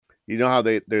You know how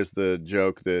there's the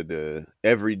joke that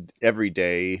every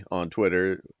day on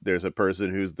Twitter there's a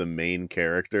person who's the main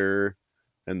character,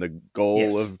 and the goal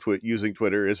Yes. of using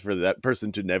Twitter is for that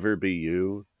person to never be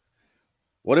you.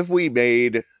 What if we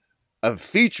made a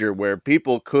feature where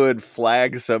people could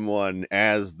flag someone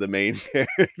as the main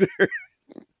character,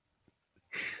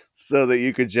 so that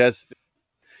you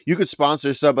could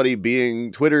sponsor somebody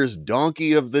being Twitter's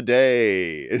donkey of the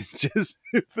day, and just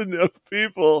if enough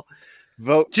people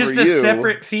vote Just for a you,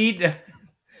 separate feed.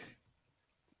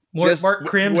 Mark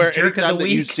Krim's where jerk of the anytime that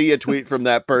you week. see a tweet from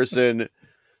that person,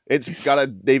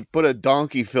 they've put a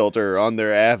donkey filter on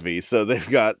their Avi, so they've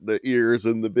got the ears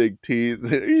and the big teeth.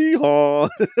 Hee-haw.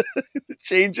 It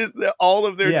changes all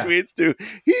of their tweets to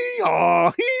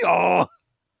hee-haw, hee-haw.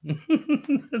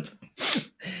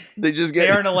 They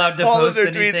aren't allowed to all post of their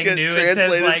anything tweets get new. translated.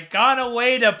 It says like gone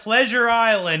away to Pleasure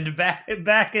Island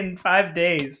back in 5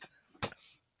 days.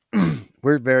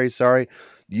 We're very sorry.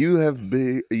 You have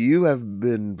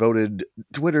been voted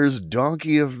Twitter's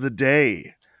donkey of the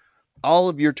day. All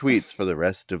of your tweets for the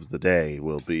rest of the day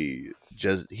will be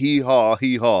just hee-haw,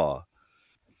 hee-haw.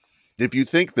 If you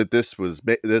think that this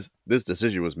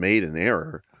decision was made in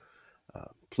error,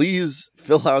 please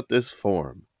fill out this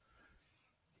form.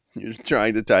 You're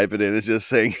trying to type it in. It's just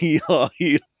saying hee-haw,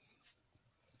 hee-haw.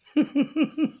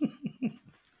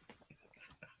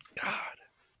 God.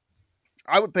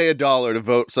 I would pay $1 to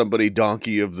vote somebody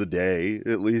donkey of the day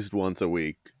at least once a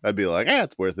week. I'd be like,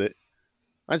 it's worth it.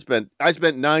 I spent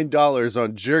 $9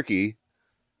 on jerky.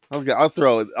 I'll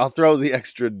throw the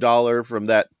extra $1 from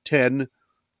that 10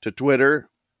 to Twitter,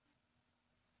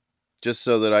 just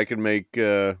so that I can make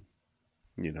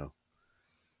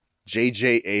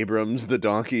J.J. Abrams the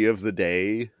donkey of the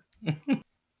day.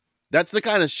 That's the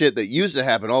kind of shit that used to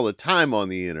happen all the time on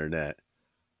the internet.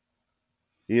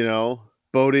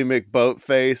 Bodie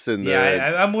McBoatface and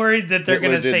I'm worried that they're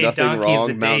going to say donkey of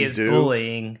the day is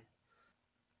bullying.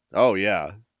 Oh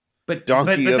yeah, but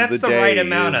that's the right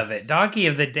amount of it. Donkey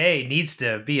of the day needs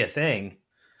to be a thing.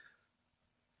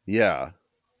 Yeah,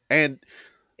 and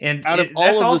out of all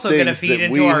that's of also going to feed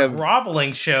into our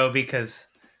groveling show because.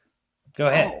 Go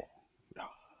ahead.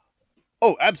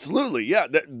 Oh, absolutely. Yeah.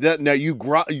 Now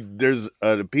there's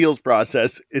an appeals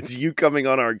process. It's you coming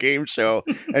on our game show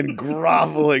and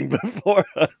groveling before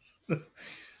us.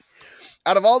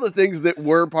 Out of all the things that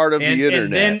were part of the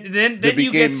internet, and then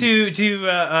you get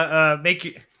to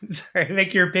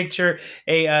make your picture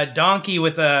a donkey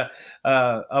with a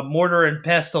mortar and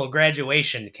pestle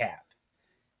graduation cap.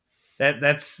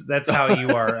 That's how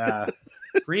you are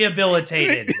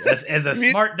rehabilitated as a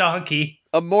smart donkey.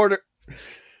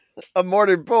 A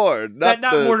mortar board, not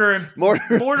mortar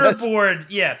board.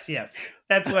 Yes,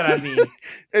 that's what I mean.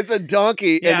 It's a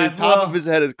donkey, and the top of his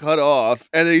head is cut off,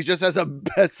 and he just has a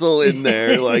pestle in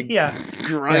there,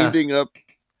 grinding up.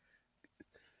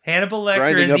 Hannibal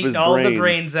Lecter has eaten all the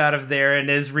brains out of there, and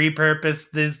has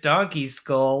repurposed this donkey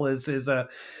skull as a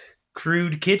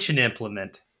crude kitchen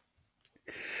implement.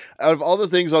 Out of all the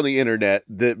things on the internet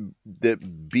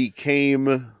that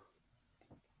became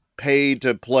pay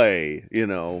to play,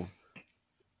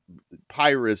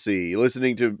 piracy,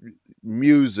 listening to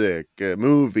music,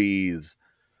 movies,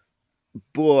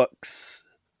 books,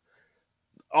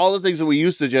 all the things that we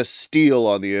used to just steal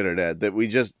on the internet that we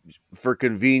just, for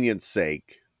convenience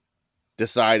sake,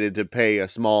 decided to pay a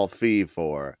small fee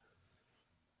for.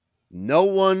 No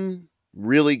one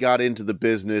really got into the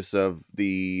business of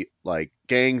the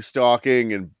gang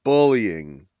stalking and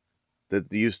bullying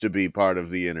that used to be part of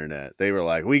the internet. They were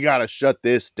like, we got to shut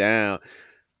this down.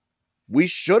 We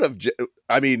should have, you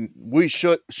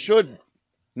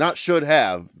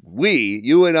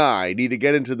and I need to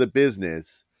get into the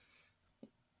business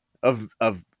of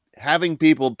having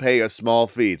people pay a small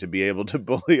fee to be able to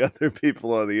bully other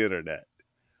people on the internet.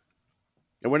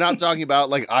 And we're not talking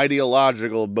about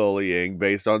ideological bullying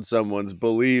based on someone's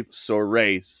beliefs or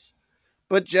race,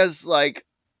 but just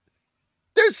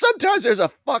there's a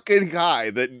fucking guy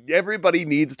that everybody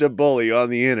needs to bully on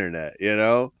the internet,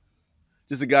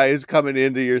 Just a guy who's coming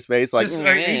into your space are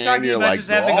you talking about just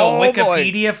having a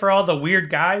Wikipedia for all the weird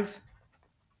guys?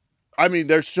 I mean,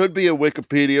 there should be a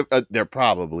Wikipedia. There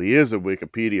probably is a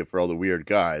Wikipedia for all the weird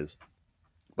guys.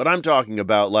 But I'm talking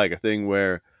about a thing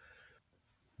where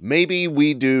maybe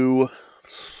we do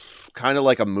kind of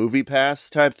like a movie pass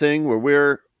type thing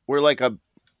where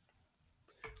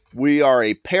we are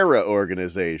a para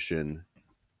organization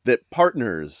that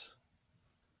partners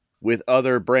with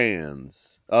other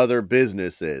brands, other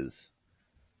businesses,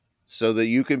 so that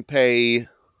you can pay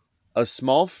a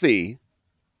small fee,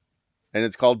 and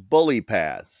it's called Bully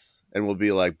Pass. And we'll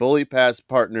be like, Bully Pass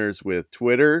partners with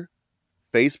Twitter,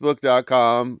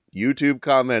 Facebook.com, YouTube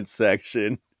comments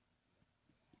section,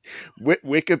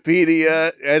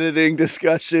 Wikipedia editing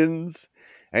discussions,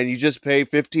 and you just pay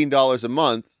 $15 a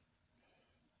month,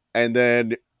 and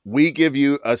then we give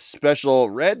you a special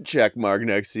red check mark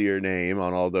next to your name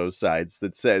on all those sites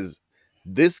that says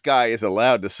this guy is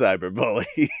allowed to cyberbully.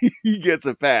 He gets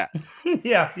a pass.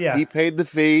 Yeah. He paid the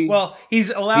fee. Well, he's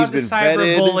allowed to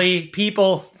cyberbully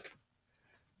people.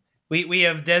 We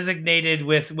have designated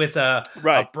with a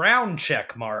brown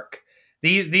check mark.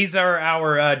 These are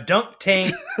our dunk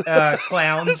tank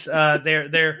clowns.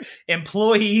 They're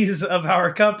employees of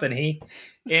our company,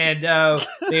 and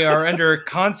they are under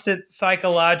constant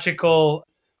psychological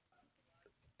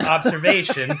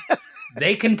observation.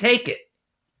 They can take it.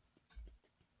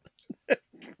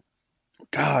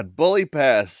 God, bully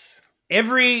pass.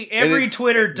 Every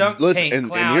Twitter dunk tank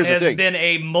clown has been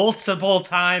a multiple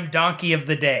time donkey of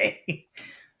the day.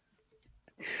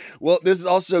 Well, this is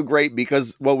also great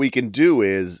because what we can do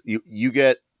is you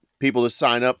get people to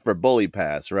sign up for Bully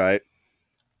Pass, right?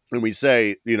 And we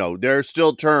say, there are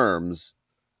still terms.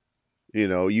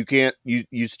 You can't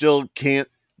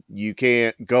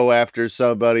go after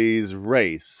somebody's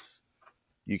race.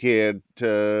 You can't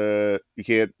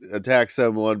attack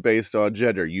someone based on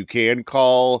gender. You can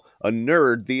call a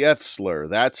nerd the F slur.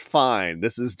 That's fine.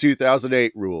 This is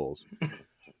 2008 rules.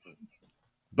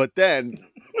 But then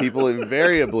people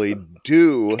invariably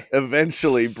do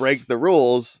eventually break the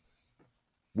rules.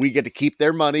 We get to keep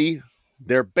their money.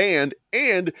 They're banned,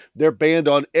 and they're banned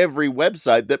on every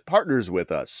website that partners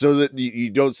with us. So that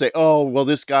you don't say, oh, well,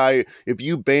 this guy, if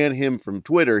you ban him from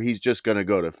Twitter, he's just going to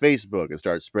go to Facebook and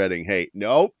start spreading hate.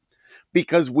 No,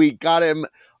 because we got him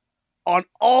on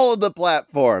all of the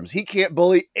platforms. He can't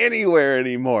bully anywhere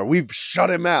anymore. We've shut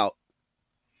him out.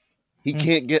 He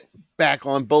can't get back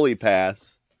on Bully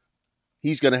Pass.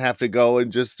 He's going to have to go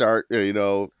and just start,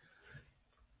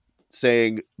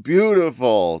 saying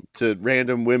beautiful to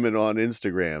random women on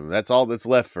Instagram. That's all that's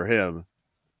left for him.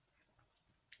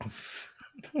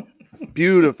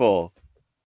 Beautiful.